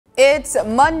It's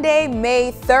Monday,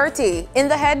 May 30. In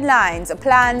the headlines,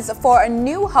 plans for a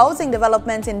new housing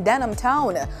development in Denham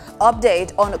Town.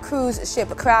 Update on a cruise ship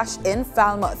crash in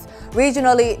Falmouth.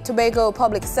 Regionally, Tobago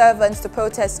public servants to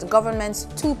protest government's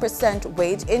 2%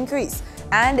 wage increase.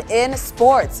 And in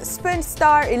sports, sprint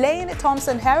star Elaine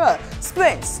Thompson-Herah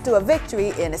sprints to a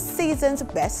victory in a season's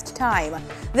best time.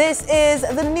 This is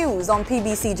the news on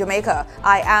PBC Jamaica.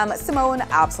 I am Simone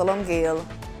Absalom Gale.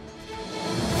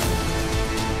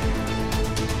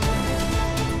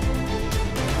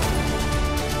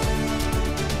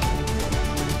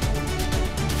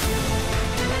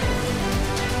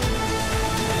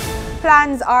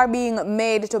 Plans are being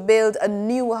made to build a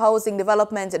new housing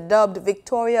development dubbed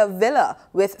Victoria Villa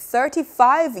with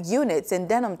 35 units in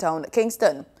Denham Town,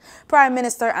 Kingston. Prime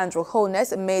Minister Andrew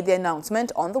Holness made the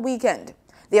announcement on the weekend.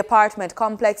 The apartment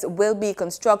complex will be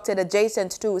constructed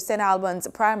adjacent to St. Albans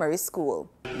Primary School.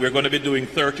 We're going to be doing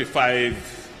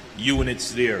 35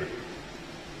 units there.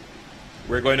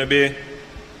 We're going to be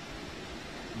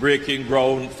breaking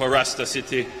ground for Rasta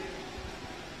City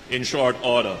in short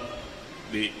order.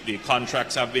 The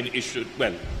contracts have been issued,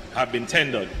 have been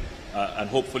tendered, and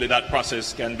hopefully that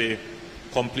process can be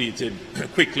completed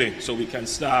quickly so we can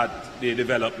start the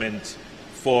development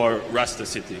for Rasta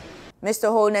City. Mr.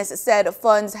 Holness said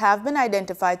funds have been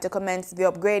identified to commence the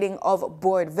upgrading of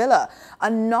Board Villa,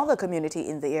 another community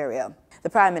in the area. The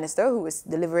Prime Minister, who is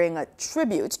delivering a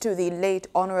tribute to the late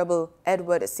Honorable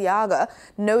Edward Siaga,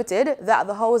 noted that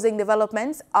the housing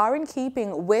developments are in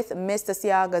keeping with Mr.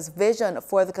 Siaga's vision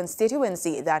for the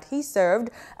constituency that he served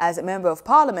as a Member of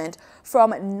Parliament from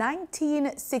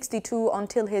 1962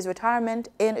 until his retirement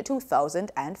in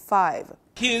 2005.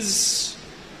 His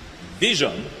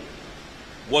vision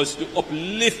was to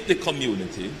uplift the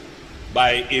community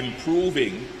by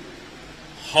improving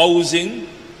housing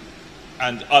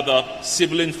and other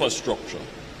civil infrastructure,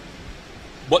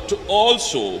 but to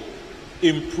also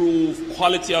improve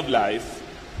quality of life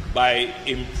by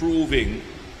improving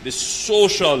the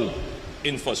social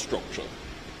infrastructure,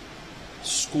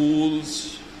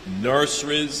 schools,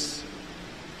 nurseries,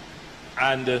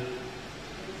 and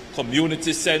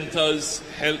community centers,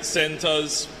 health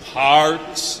centers,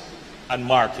 parks, and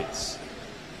markets.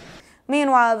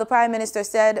 Meanwhile, the Prime Minister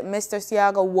said Mr.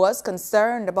 Siaga was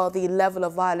concerned about the level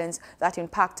of violence that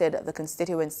impacted the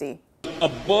constituency.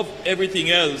 Above everything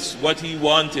else, what he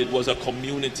wanted was a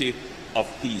community of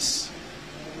peace.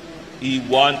 He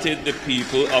wanted the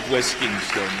people of West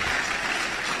Kingston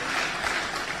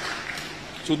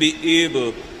to be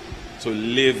able to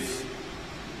live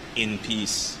in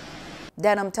peace.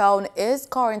 Denham Town is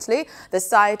currently the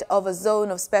site of a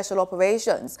zone of special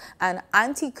operations, an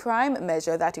anti-crime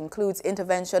measure that includes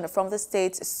intervention from the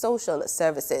state's social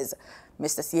services.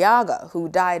 Mr. Siaga, who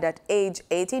died at age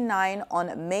 89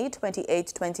 on May 28,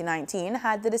 2019,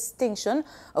 had the distinction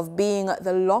of being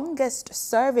the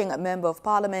longest-serving Member of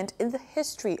Parliament in the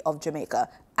history of Jamaica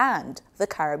and the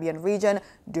Caribbean region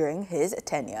during his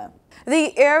tenure.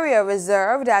 The area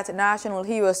reserved at National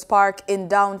Heroes Park in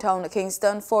downtown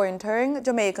Kingston for interring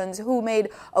Jamaicans who made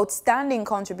outstanding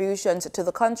contributions to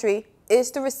the country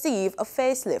is to receive a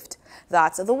facelift.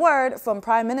 That's the word from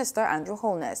Prime Minister Andrew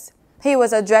Holness. He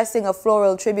was addressing a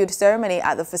floral tribute ceremony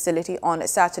at the facility on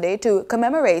Saturday to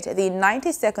commemorate the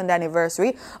 92nd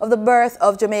anniversary of the birth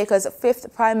of Jamaica's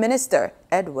 5th Prime Minister,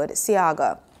 Edward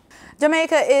Siaga.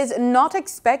 Jamaica is not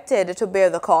expected to bear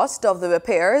the cost of the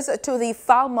repairs to the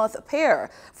Falmouth Pier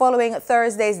following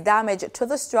Thursday's damage to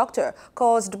the structure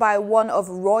caused by one of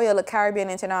Royal Caribbean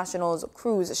International's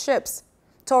cruise ships.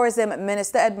 Tourism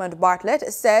Minister Edmund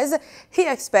Bartlett says he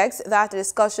expects that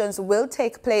discussions will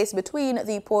take place between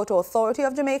the Port Authority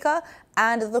of Jamaica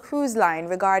and the cruise line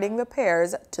regarding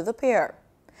repairs to the pier.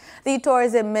 The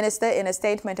Tourism Minister in a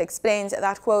statement explains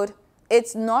that, quote,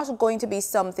 "It's not going to be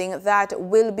something that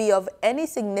will be of any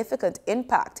significant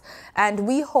impact, and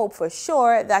we hope for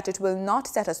sure that it will not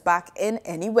set us back in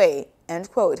any way,"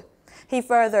 end quote. He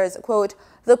furthers, quote,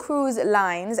 "The cruise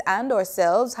lines and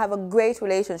ourselves have a great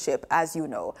relationship, as you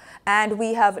know, and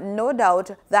we have no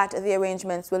doubt that the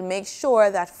arrangements will make sure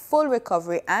that full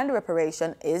recovery and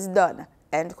reparation is done,"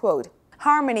 end quote.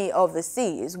 Harmony of the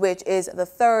Seas, which is the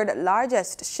third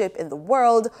largest ship in the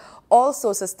world,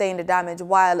 also sustained damage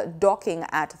while docking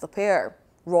at the pier.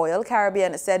 Royal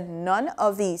Caribbean said none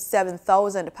of the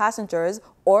 7,000 passengers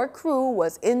or crew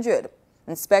was injured.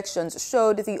 Inspections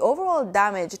showed the overall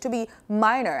damage to be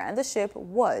minor and the ship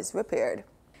was repaired.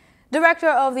 Director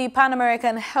of the Pan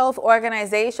American Health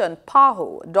Organization,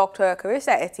 PAHO, Dr.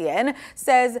 Carissa Etienne,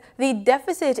 says the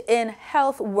deficit in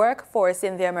health workforce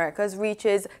in the Americas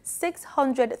reaches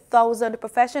 600,000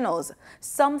 professionals,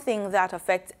 something that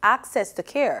affects access to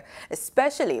care,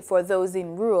 especially for those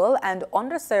in rural and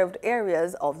underserved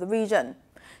areas of the region.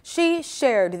 She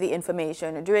shared the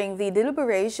information during the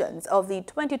deliberations of the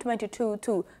 2022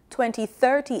 to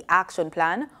 2030 Action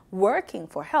Plan, Working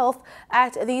for Health,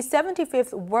 at the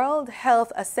 75th World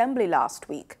Health Assembly last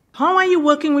week. How are you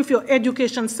working with your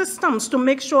education systems to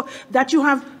make sure that you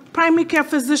have primary care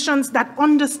physicians that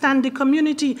understand the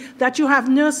community, that you have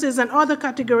nurses and other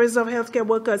categories of healthcare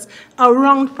workers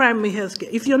around primary healthcare?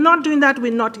 If you're not doing that,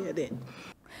 we're not headed.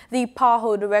 The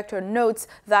PAHO director notes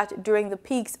that during the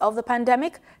peaks of the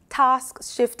pandemic, task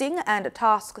shifting and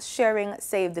task sharing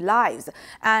saved lives,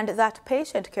 and that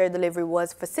patient care delivery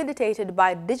was facilitated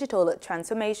by digital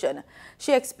transformation.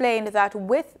 She explained that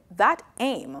with that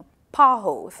aim,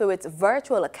 PAHO, through its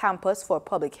virtual campus for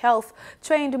public health,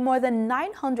 trained more than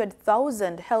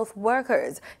 900,000 health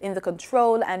workers in the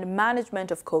control and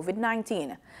management of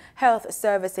COVID-19, health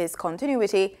services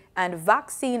continuity, and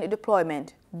vaccine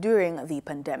deployment during the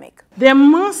pandemic. There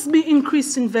must be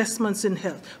increased investments in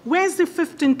health. Where's the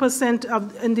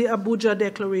 15% in the Abuja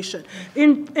Declaration?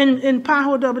 In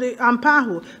PAHO,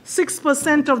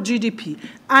 6% of GDP.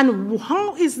 And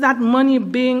how is that money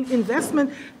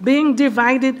being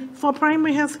divided for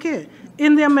primary health care?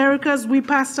 In the Americas, we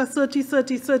passed a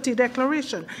 30-30-30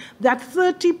 declaration that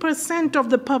 30% of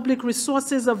the public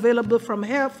resources available from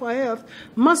health for health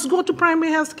must go to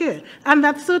primary health care, and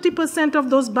that 30%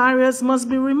 of those barriers must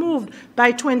be removed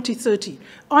by 2030.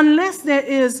 Unless there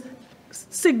is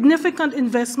significant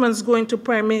investments going to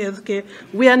primary health care,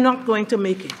 we are not going to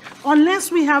make it.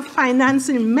 Unless we have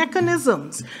financing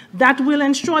mechanisms that will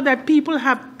ensure that people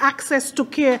have access to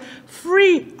care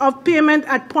free of payment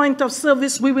at point of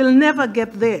service, we will never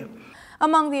get there.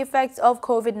 Among the effects of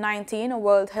COVID-19, a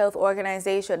World Health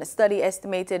Organization study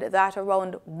estimated that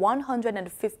around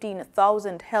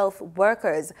 115,000 health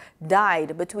workers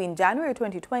died between January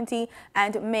 2020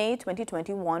 and May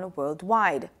 2021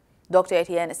 worldwide. Dr.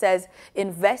 Etienne says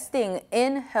investing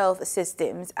in health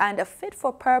systems and a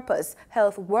fit-for-purpose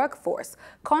health workforce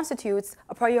constitutes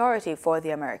a priority for the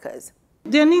Americas.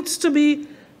 There needs to be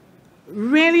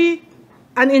really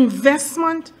an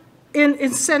investment in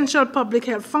essential public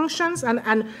health functions, and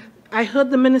I heard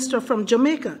the minister from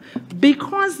Jamaica,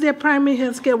 because their primary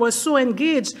health care was so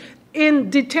engaged in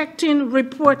detecting,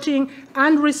 reporting,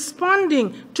 and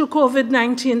responding to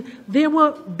COVID-19, they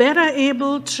were better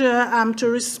able to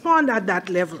respond at that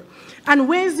level. And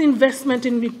where's the investment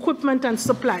in equipment and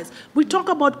supplies? We talk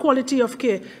about quality of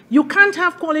care. You can't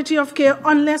have quality of care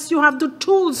unless you have the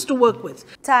tools to work with.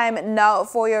 Time now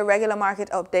for your regular market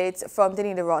updates from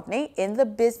Denita Rodney in the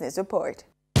Business Report.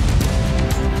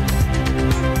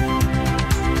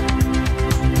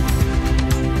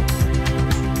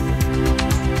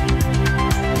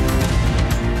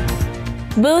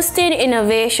 Boosting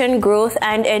Innovation, Growth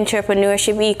and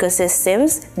Entrepreneurship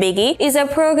Ecosystems, BIGGE, is a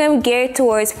program geared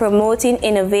towards promoting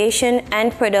innovation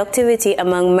and productivity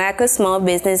among micro small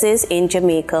businesses in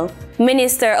Jamaica.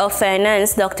 Minister of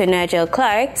Finance Dr. Nigel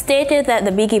Clark stated that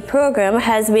the BIGGE program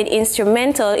has been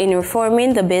instrumental in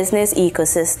reforming the business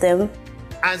ecosystem.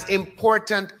 As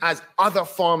important as other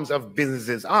forms of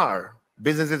businesses are,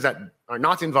 businesses that are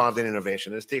not involved in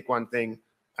innovation, let's take one thing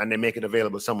and they make it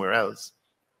available somewhere else.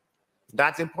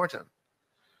 That's important.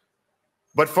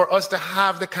 But for us to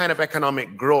have the kind of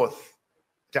economic growth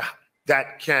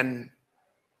that can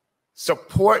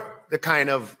support the kind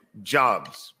of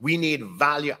jobs, we need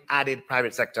value-added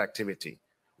private sector activity,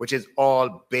 which is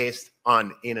all based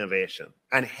on innovation.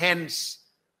 And hence,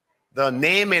 the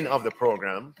naming of the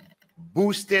program,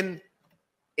 Boosting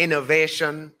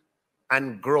Innovation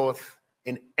and Growth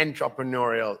in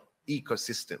Entrepreneurial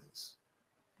Ecosystems.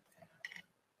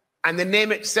 And the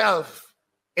name itself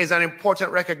is an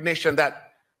important recognition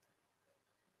that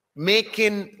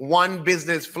making one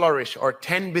business flourish, or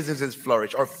 10 businesses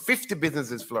flourish, or 50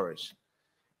 businesses flourish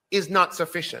is not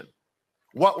sufficient.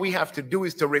 What we have to do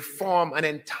is to reform an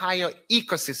entire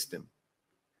ecosystem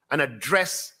and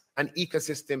address an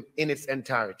ecosystem in its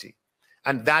entirety.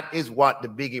 And that is what the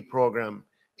BIGGE program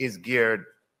is geared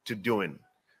to doing,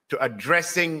 to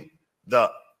addressing the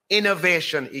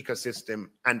innovation ecosystem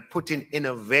and putting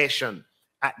innovation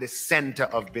at the center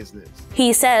of business.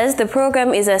 He says the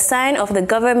program is a sign of the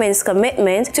government's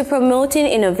commitment to promoting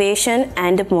innovation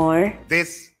and more.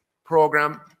 This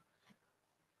program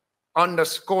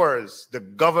underscores the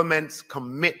government's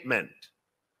commitment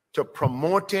to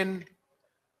promoting,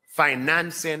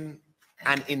 financing,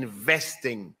 and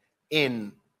investing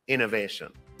in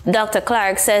innovation. Dr.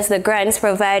 Clark says the grants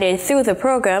provided through the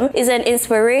program is an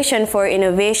inspiration for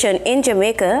innovation in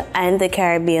Jamaica and the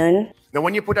Caribbean. Now,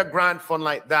 when you put a grant fund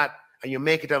like that and you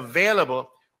make it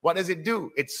available, what does it do?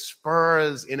 It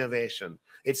spurs innovation.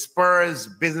 It spurs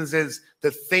businesses to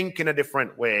think in a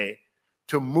different way,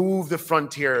 to move the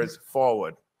frontiers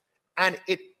forward. And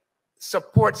it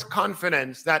supports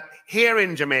confidence that here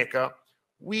in Jamaica,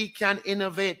 we can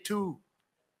innovate too.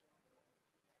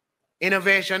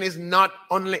 Innovation is not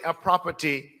only a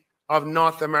property of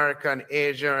North America and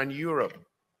Asia and Europe.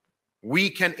 We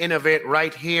can innovate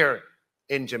right here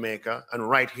in Jamaica and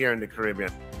right here in the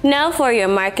Caribbean. Now for your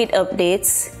market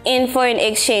updates. In foreign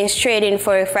exchange trading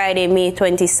for Friday, May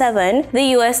 27, the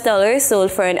US dollar sold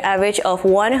for an average of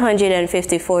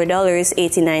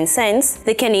 $154.89.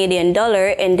 The Canadian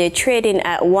dollar ended trading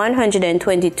at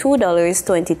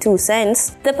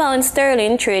 $122.22. The pound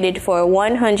sterling traded for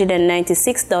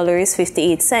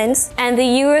 $196.58. And the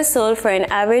euro sold for an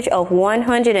average of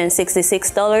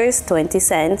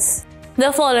 $166.20.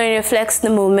 The following reflects the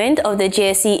movement of the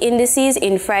JSE indices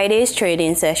in Friday's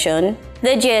trading session.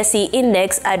 The JSE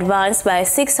index advanced by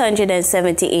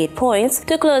 678 points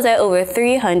to close at over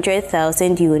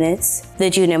 300,000 units. The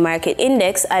junior market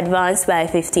index advanced by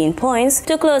 15 points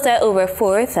to close at over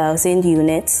 4,000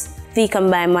 units. The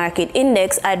combined market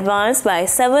index advanced by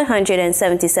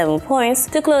 777 points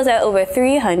to close at over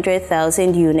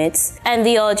 300,000 units, and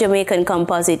the All Jamaican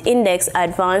Composite Index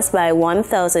advanced by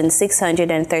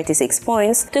 1,636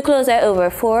 points to close at over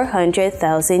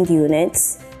 400,000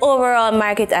 units. Overall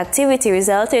market activity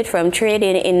resulted from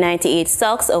trading in 98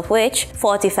 stocks, of which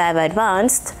 45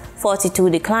 advanced, 42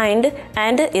 declined,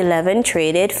 and 11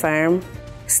 traded firm.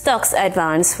 Stocks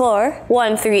advanced for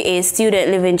 138 Student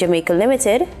Living Jamaica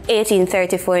Limited,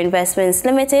 1834 Investments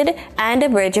Limited,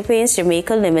 and Bridger Paints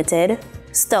Jamaica Limited.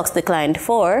 Stocks declined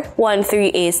for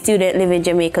 138 Student Living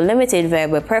Jamaica Limited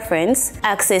Variable Preference,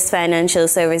 Access Financial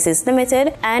Services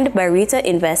Limited, and Barita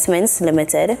Investments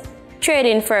Limited.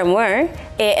 Trading firm were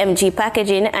AMG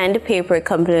Packaging and Paper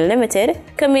Company Limited,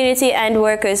 Community and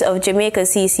Workers of Jamaica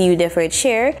CCU Deferred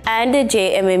Share, and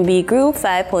JMMB Group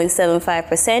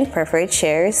 5.75% Preferred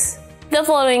Shares. The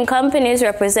following companies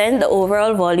represent the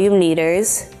overall volume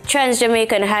leaders: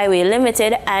 Trans-Jamaican Highway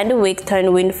Limited and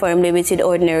Wigton Wind Farm Limited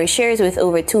ordinary shares with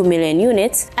over 2 million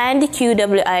units, and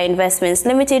QWI Investments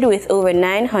Limited with over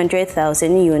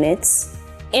 900,000 units.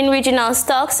 In regional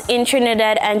stocks, in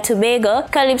Trinidad and Tobago,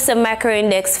 Calypso Macro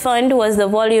Index Fund was the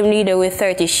volume leader with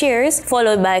 30 shares,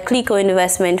 followed by Clico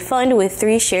Investment Fund with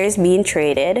 3 shares being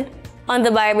traded. On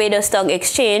the Barbados Stock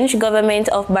Exchange, Government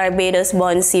of Barbados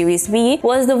Bond Series B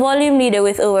was the volume leader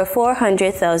with over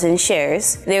 400,000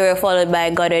 shares. They were followed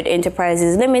by Goddard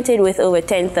Enterprises Limited with over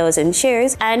 10,000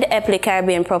 shares and Epley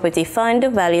Caribbean Property Fund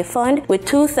Value Fund with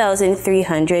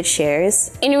 2,300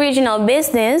 shares. In regional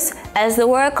business, as the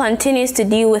world continues to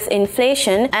deal with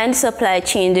inflation and supply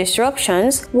chain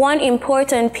disruptions, one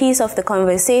important piece of the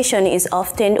conversation is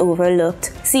often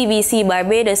overlooked. CBC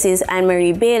Barbados's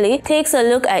Anne-Marie Bailey takes a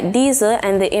look at diesel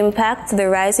and the impact the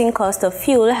rising cost of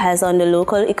fuel has on the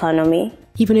local economy.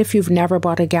 Even if you've never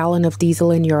bought a gallon of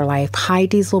diesel in your life, high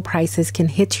diesel prices can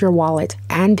hit your wallet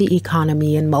and the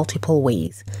economy in multiple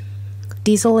ways.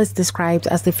 Diesel is described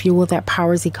as the fuel that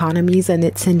powers economies, and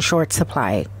it's in short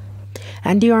supply.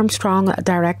 Andy Armstrong,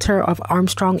 director of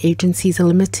Armstrong Agencies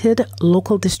Limited,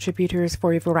 local distributors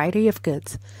for a variety of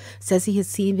goods, says he has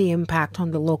seen the impact on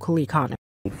the local economy.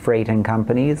 Freighting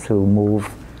companies who move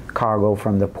cargo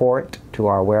from the port to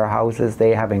our warehouses,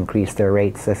 they have increased their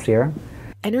rates this year.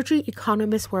 Energy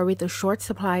economists worry the short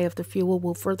supply of the fuel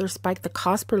will further spike the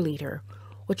cost per litre,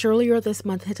 which earlier this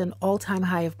month hit an all-time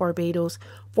high of Barbados,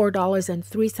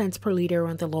 $4.03 per litre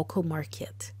on the local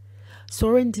market.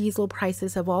 Soaring diesel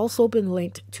prices have also been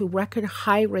linked to record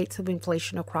high rates of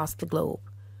inflation across the globe.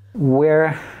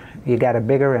 Where you get a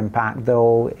bigger impact,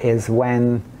 though, is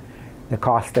when the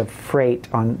cost of freight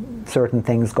on certain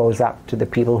things goes up to the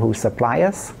people who supply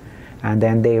us, and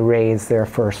then they raise their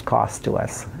first cost to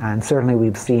us. And certainly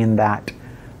we've seen that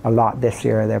a lot this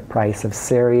year. The price of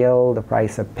cereal, the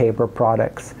price of paper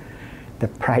products, the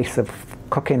price of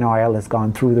cooking oil has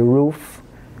gone through the roof,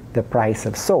 the price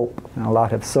of soap. And a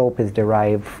lot of soap is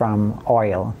derived from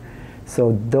oil.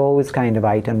 So those kind of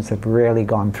items have really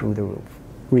gone through the roof.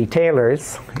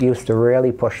 Retailers used to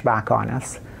really push back on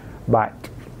us, but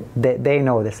they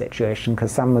know the situation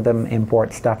because some of them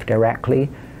import stuff directly,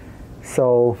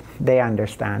 so they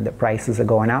understand that prices are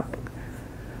going up.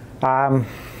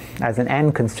 As an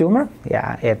end consumer,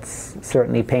 yeah, it's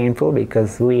certainly painful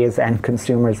because we as end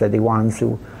consumers are the ones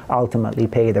who ultimately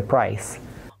pay the price.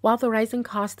 While the rising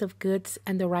cost of goods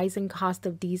and the rising cost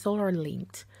of diesel are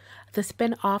linked, the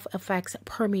spin-off effects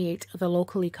permeate the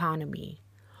local economy.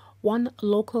 One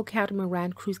local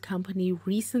catamaran cruise company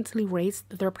recently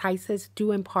raised their prices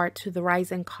due in part to the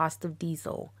rising cost of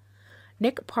diesel.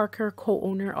 Nick Parker,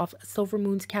 co-owner of Silver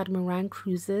Moon's Catamaran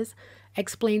Cruises,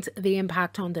 explains the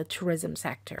impact on the tourism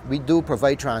sector. We do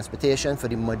provide transportation for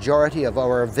the majority of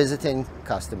our visiting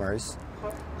customers,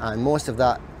 and most of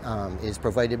that is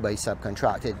provided by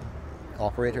subcontracted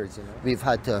operators. We've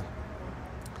had to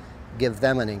give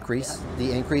them an increase.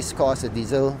 The increased cost of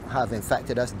diesel have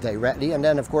affected us directly, and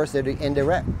then of course there are the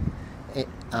indirect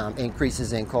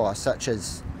increases in costs, such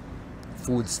as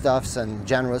foodstuffs and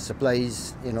general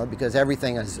supplies, because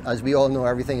everything, as we all know,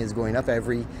 everything is going up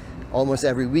almost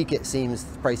every week. It seems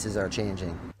prices are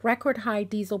changing. Record high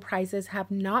diesel prices have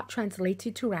not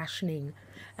translated to rationing,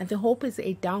 and the hope is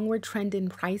a downward trend in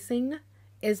pricing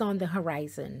is on the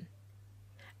horizon.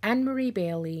 Anne-Marie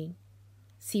Bailey,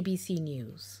 CBC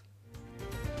News.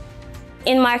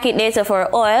 In market data for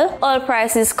oil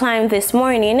prices climbed this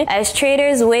morning as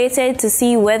traders waited to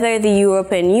see whether the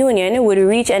European Union would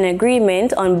reach an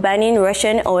agreement on banning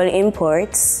Russian oil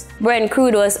imports. Brent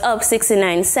crude was up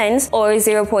 69 cents or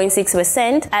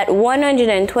 0.6% at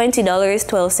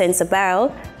 $120.12 a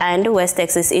barrel, and West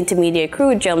Texas Intermediate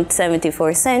crude jumped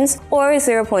 74 cents or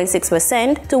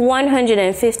 0.6% to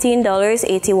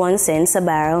 $115.81 a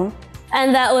barrel.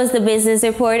 And that was the business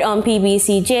report on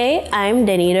PBCJ. I'm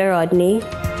Danita Rodney.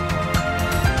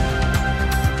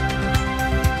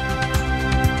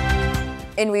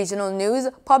 In regional news,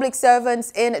 public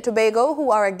servants in Tobago who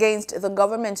are against the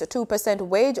government's 2%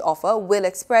 wage offer will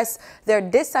express their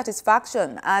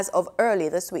dissatisfaction as of early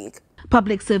this week.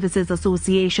 Public Services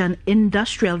Association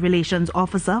Industrial Relations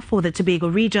Officer for the Tobago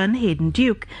region, Hayden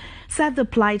Duke, said the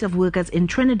plight of workers in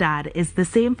Trinidad is the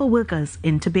same for workers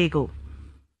in Tobago.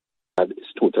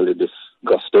 Is totally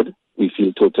disgusted. We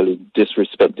feel totally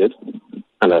disrespected,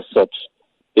 and as such,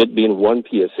 it being one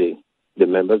PSA, the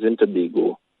members in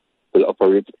Tobago will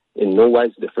operate in no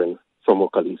wise different from our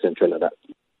colleagues in Trinidad.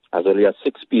 As early as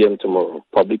 6 p.m. tomorrow,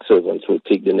 public servants will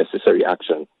take the necessary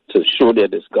action to show their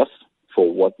disgust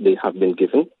for what they have been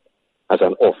given as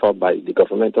an offer by the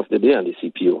government of the day and the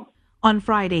CPO. On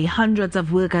Friday, hundreds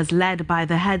of workers led by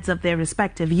the heads of their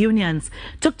respective unions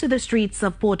took to the streets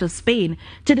of Port of Spain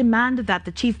to demand that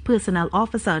the Chief Personnel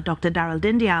Officer, Dr. Darrell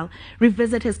Dindial,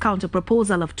 revisit his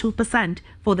counter-proposal of 2%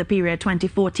 for the period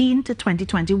 2014 to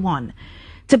 2021.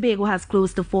 Tobago has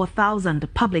close to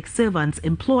 4,000 public servants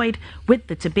employed with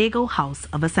the Tobago House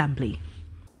of Assembly.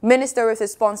 Minister with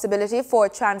responsibility for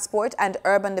transport and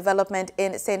urban development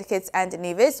in St. Kitts and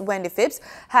Nevis, Wendy Phipps,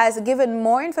 has given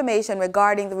more information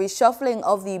regarding the reshuffling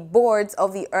of the boards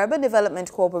of the Urban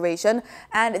Development Corporation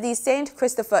and the St.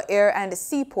 Christopher Air and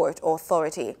Seaport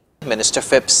Authority. Minister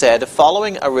Phipps said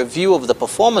following a review of the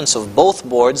performance of both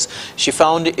boards, she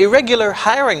found irregular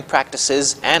hiring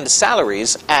practices and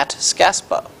salaries at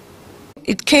SCASPA.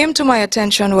 It came to my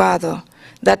attention, rather,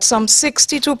 that some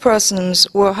 62 persons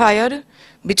were hired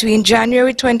between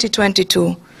January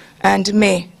 2022 and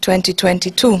May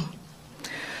 2022.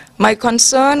 My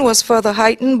concern was further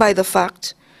heightened by the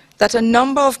fact that a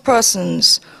number of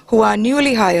persons who are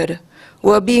newly hired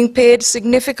were being paid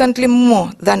significantly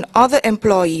more than other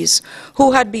employees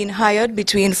who had been hired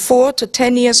between 4 to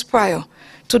 10 years prior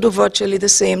to do virtually the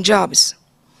same jobs.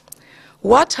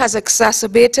 What has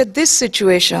exacerbated this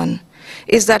situation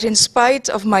is that in spite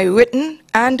of my written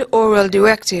and oral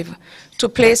directive to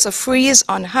place a freeze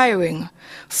on hiring,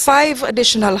 5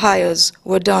 additional hires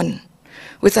were done,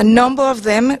 with a number of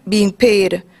them being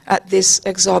paid at this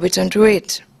exorbitant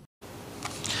rate.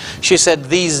 She said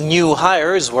these new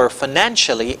hires were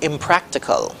financially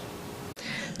impractical.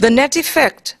 The net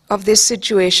effect of this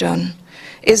situation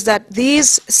is that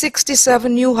these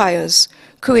 67 new hires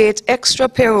create extra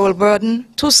payroll burden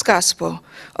to SCASPA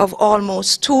of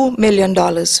almost $2 million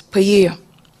per year.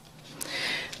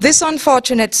 This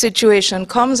unfortunate situation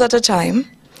comes at a time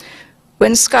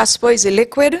when SCASPA is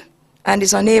illiquid and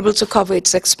is unable to cover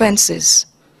its expenses.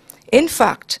 In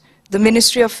fact, the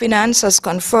Ministry of Finance has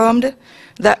confirmed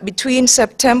that between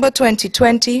September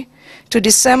 2020 to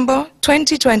December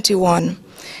 2021,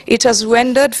 it has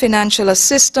rendered financial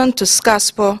assistance to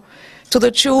SCASPA to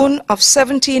the tune of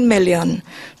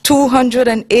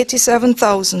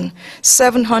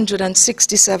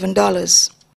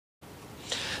 $17,287,767.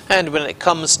 And when it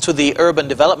comes to the Urban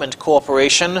Development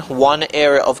Corporation, one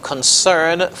area of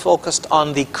concern focused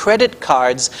on the credit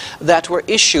cards that were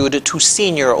issued to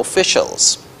senior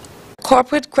officials.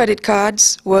 Corporate credit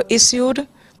cards were issued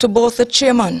to both the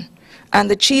chairman and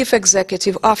the chief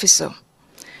executive officer.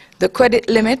 The credit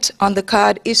limit on the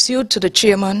card issued to the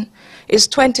chairman is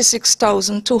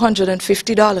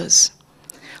 $26,250,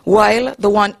 while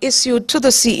the one issued to the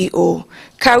CEO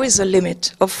carries a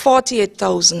limit of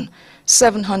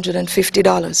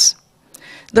 $48,750.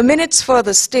 The minutes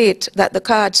further state that the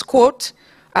cards, quote,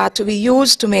 are to be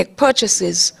used to make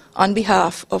purchases on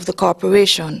behalf of the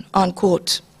corporation,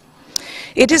 unquote.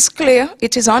 It is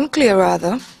unclear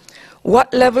rather,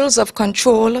 what levels of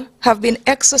control have been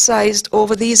exercised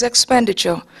over these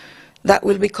expenditure that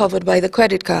will be covered by the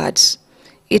credit cards.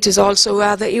 It is also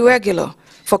rather irregular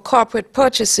for corporate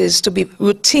purchases to be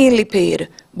routinely paid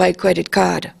by credit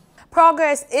card.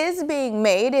 Progress is being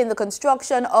made in the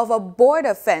construction of a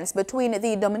border fence between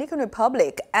the Dominican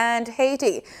Republic and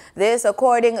Haiti. This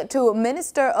according to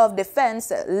Minister of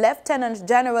Defense, Lieutenant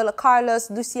General Carlos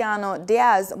Luciano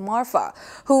Diaz-Marfa,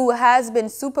 who has been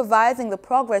supervising the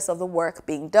progress of the work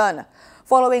being done.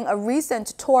 Following a recent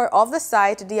tour of the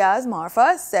site,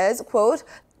 Diaz-Marfa says, quote,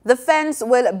 "The fence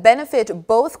will benefit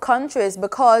both countries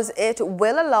because it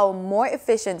will allow more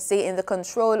efficiency in the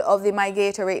control of the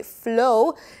migratory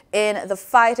flow in the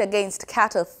fight against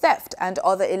cattle theft and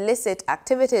other illicit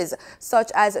activities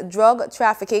such as drug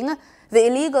trafficking, the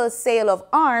illegal sale of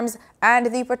arms,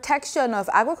 and the protection of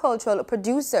agricultural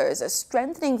producers,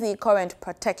 strengthening the current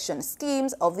protection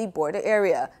schemes of the border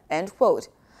area." End quote.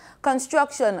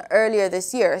 Construction earlier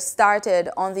this year started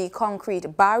on the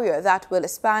concrete barrier that will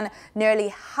span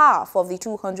nearly half of the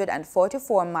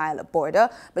 244-mile border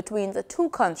between the two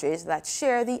countries that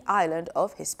share the island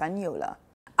of Hispaniola.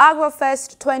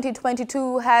 AgroFest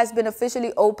 2022 has been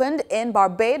officially opened in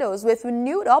Barbados with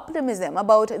renewed optimism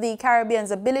about the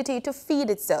Caribbean's ability to feed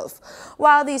itself.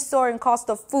 While the soaring cost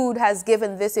of food has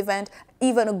given this event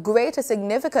even greater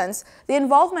significance, the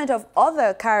involvement of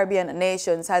other Caribbean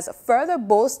nations has further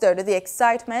bolstered the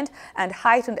excitement and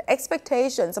heightened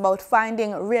expectations about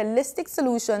finding realistic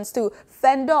solutions to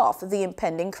fend off the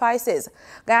impending crisis.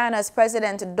 Guyana's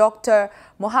President Dr.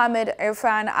 Mohamed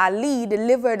Irfan Ali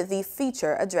delivered the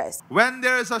feature address. When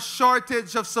there is a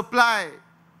shortage of supply,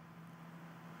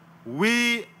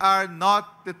 we are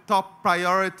not the top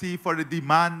priority for the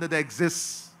demand that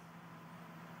exists.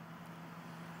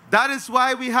 That is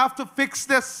why we have to fix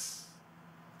this,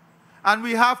 and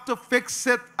we have to fix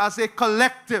it as a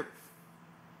collective.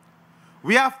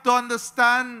 We have to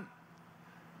understand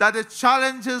that the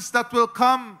challenges that will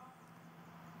come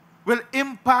will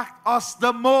impact us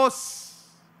the most,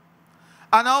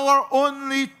 and our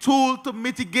only tool to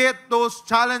mitigate those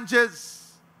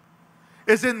challenges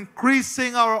is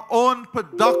increasing our own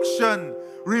production,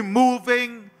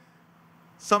 removing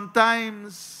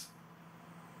sometimes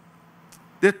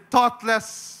the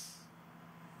thoughtless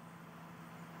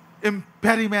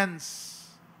impediments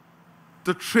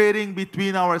to trading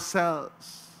between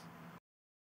ourselves.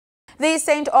 The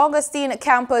St. Augustine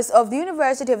campus of the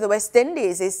University of the West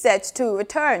Indies is set to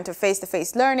return to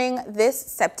face-to-face learning this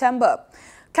September.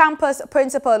 Campus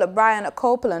Principal Brian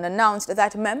Copeland announced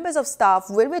that members of staff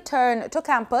will return to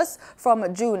campus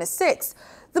from June 6.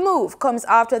 The move comes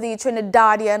after the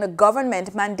Trinidadian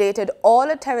government mandated all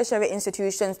tertiary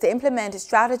institutions to implement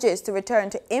strategies to return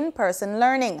to in-person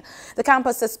learning. The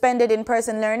campus suspended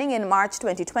in-person learning in March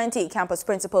 2020. Campus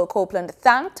Principal Copeland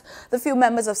thanked the few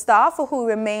members of staff who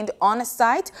remained on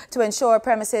site to ensure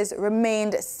premises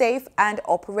remained safe and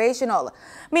operational.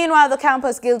 Meanwhile, the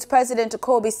Campus Guild President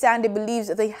Kobe Sandy believes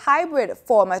the hybrid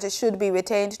format should be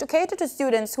retained to cater to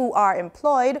students who are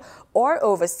employed or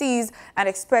overseas, and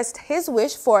expressed his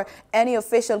wish for any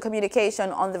official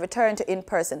communication on the return to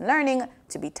in-person learning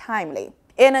to be timely.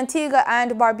 In Antigua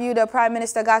and Barbuda, Prime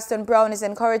Minister Gaston Brown is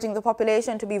encouraging the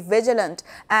population to be vigilant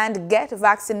and get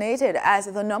vaccinated as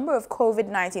the number of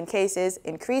COVID-19 cases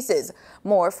increases.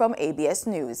 More from ABS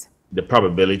News. The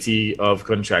probability of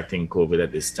contracting COVID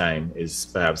at this time is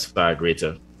perhaps far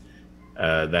greater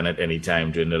than at any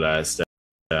time during the last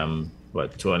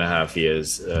 2.5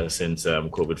 years since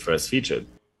COVID first featured.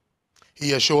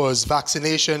 He assures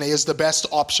vaccination is the best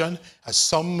option as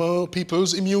some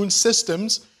people's immune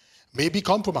systems may be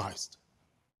compromised.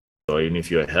 So even if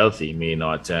you're healthy, you may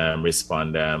not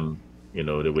respond, the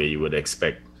way you would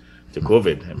expect to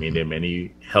COVID. I mean, there are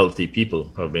many healthy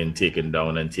people who have been taken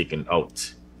down and taken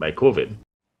out by COVID.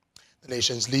 The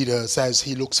nation's leader says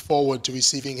he looks forward to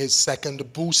receiving his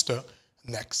second booster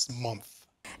next month.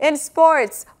 In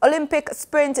sports, Olympic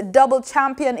sprint double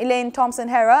champion Elaine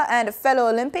Thompson-Herah and fellow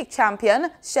Olympic champion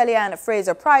Shelly-Ann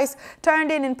Fraser-Pryce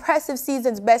turned in impressive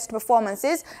season's best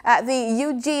performances at the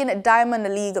Eugene Diamond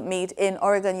League meet in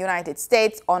Oregon, United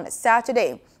States on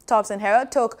Saturday. Thompson-Herah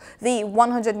took the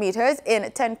 100 meters in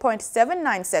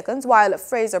 10.79 seconds, while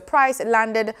Fraser-Pryce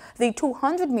landed the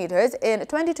 200 meters in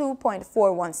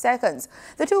 22.41 seconds.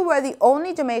 The two were the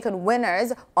only Jamaican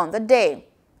winners on the day.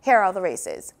 Here are the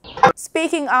races.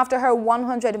 Speaking after her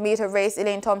 100-meter race,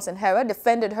 Elaine Thompson-Herah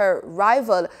defended her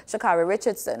rival, Sha'Carri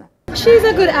Richardson. She's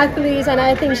a good athlete, and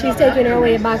I think she's taking her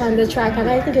way back on the track, and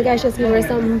I think you guys just give her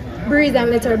some breathe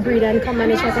and let her breathe and come on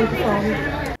the track and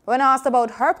perform. When asked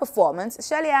about her performance,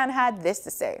 Shelly-Ann had this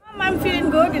to say. I'm feeling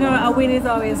good. You know, a win is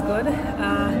always good.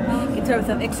 In terms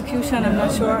of execution, I'm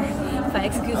not sure if I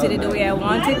executed it the way I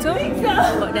wanted to,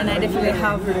 but then I definitely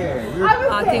have,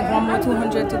 I think, one more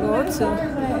 200 to go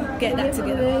to get that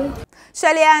together.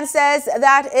 Shelly-Ann says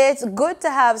that it's good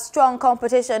to have strong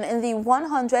competition in the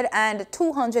 100 and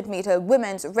 200-meter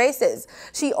women's races.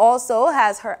 She also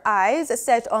has her eyes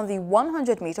set on the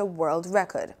 100-meter world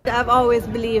record. I've always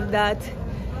believed that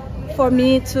for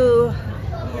me to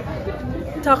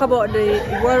talk about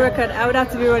the world record, I would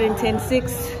have to be running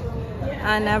 10.6.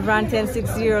 And I've run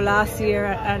 10.60 last year,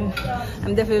 and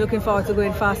I'm definitely looking forward to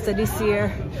going faster this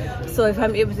year. So if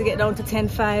I'm able to get down to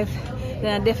 10.5,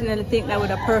 then I definitely think that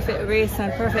with a perfect race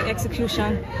and perfect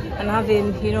execution and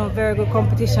having, you know, very good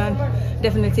competition,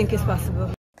 definitely think it's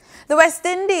possible. The West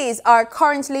Indies are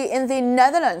currently in the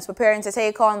Netherlands preparing to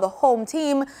take on the home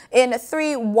team in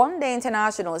 3 one-day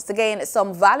internationals to gain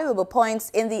some valuable points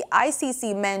in the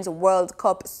ICC Men's World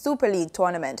Cup Super League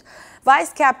tournament.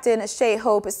 Vice Captain Shea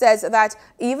Hope says that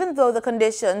even though the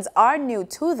conditions are new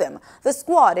to them, the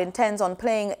squad intends on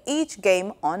playing each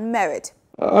game on merit.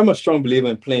 I'm a strong believer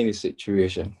in playing the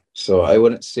situation. So I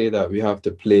wouldn't say that we have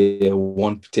to play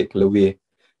one particular way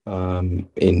in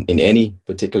any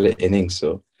particular inning.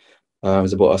 So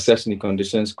it's about assessing the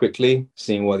conditions quickly,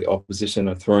 seeing what the opposition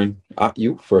are throwing at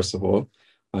you, first of all,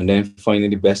 and then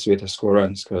finding the best way to score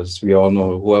runs, because we all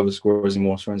know whoever scores the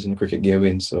most runs in a cricket game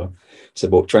wins. So it's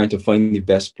about trying to find the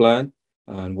best plan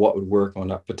and what would work on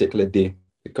that particular day,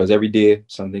 because every day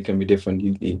something can be different.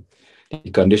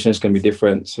 The conditions can be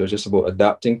different, so it's just about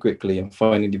adapting quickly and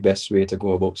finding the best way to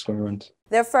go about scoring runs.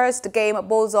 Their first game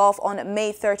bowls off on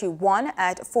May 31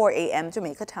 at 4 a.m.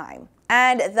 Jamaica time.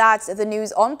 And that's the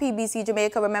news on PBC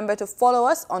Jamaica. Remember to follow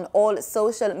us on all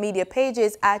social media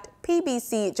pages at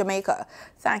PBC Jamaica.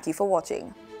 Thank you for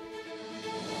watching.